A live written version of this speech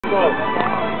front,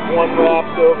 one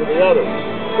wrapped over the other.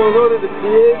 So in order to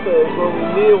create those, when we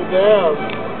kneel down,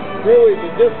 really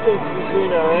the distance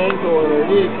between our ankle and our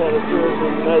knee kind of serves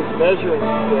as a nice measuring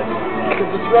stick,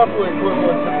 because it's roughly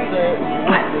equivalent to the same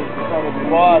as the front of the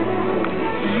body. So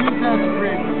you use that to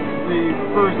create the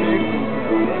first aid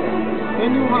position.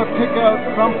 Then you want to pick out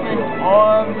something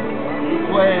on the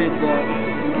blade that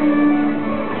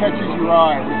catches your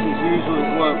eye, which is usually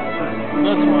blue. For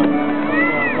this one,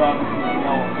 it's obviously the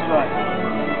yellow stripe.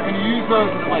 And you use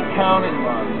those as like counting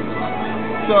marks.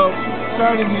 So,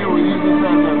 starting here, we use this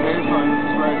as our baseline, this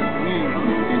is right at the knee.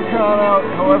 You can count out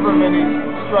however many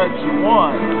stripes you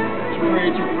want to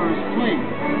create your first pleat.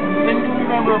 The thing to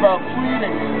remember about pleating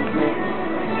is that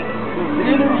the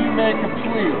thinner you make a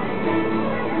pleat,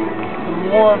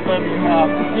 the more of them you have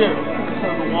to do. So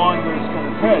the longer it's going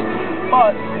to take.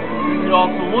 But it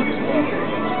also looks better.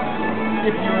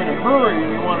 If you're in a hurry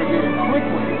and you want to do it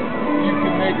quickly, you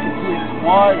can make the pleats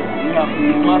wider. You have to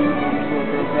do less of them so it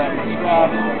goes that much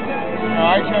faster.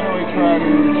 Now I generally try to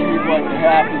achieve like a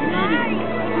happy medium.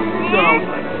 So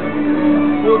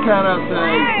we'll kind of say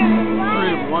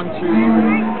 3, 1, 2,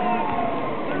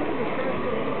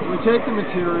 3. We take the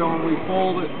material and we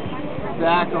fold it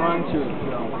back onto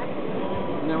itself.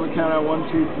 And then we count out 1,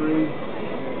 2, 3.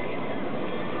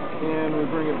 And we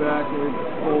bring it back and we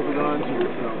fold it onto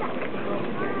itself.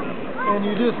 And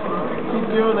you just keep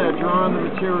doing that, drawing the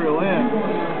material in.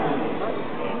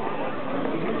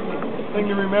 The thing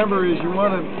to remember is you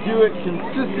want to do it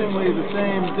consistently the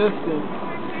same distance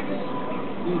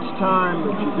each time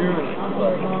that you're doing it.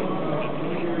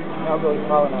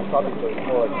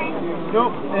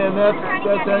 Nope, and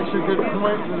that's actually a good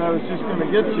point that I was just going to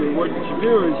get to. What you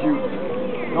do is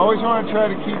you always want to try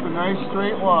to keep a nice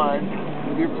straight line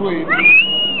with your pleats,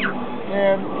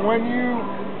 and when you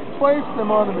place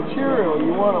them on the material, you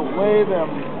want to lay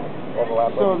them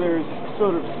so there's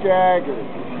sort of staggered.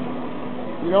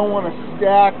 You don't want to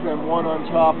stack them one on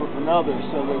top of another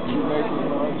so that you're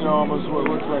making almost what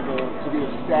looks like to be a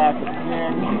stack of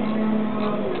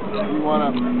pancakes. You want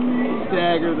to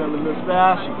stagger them in this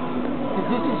fashion,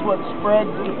 because this is what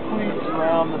spreads the pleats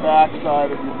around the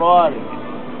backside of your body.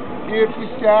 If you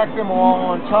stack them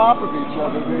all on top of each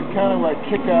other, they kind of like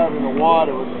kick out in the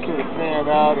water with sort of fan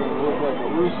out and look like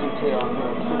a rooster tail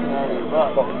sticking out of your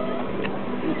butt,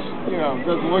 which,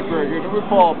 doesn't look very good. It would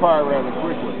fall apart rather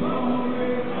quickly.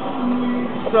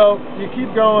 So you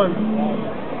keep going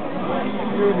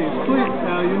doing these pleats.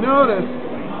 Now you notice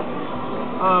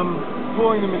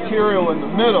pulling the material in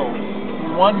the middle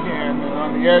in one hand and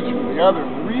on the edge with the other.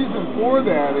 The reason for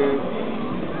that is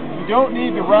you don't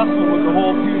need to wrestle with the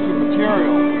whole piece of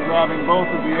material, grabbing both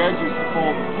of the edges to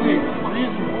fold the pleat. The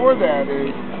reason for that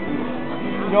is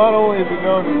not only is it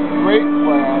known as the great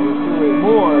plaid, it's really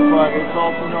more, but it's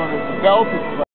also known as the belted plaid.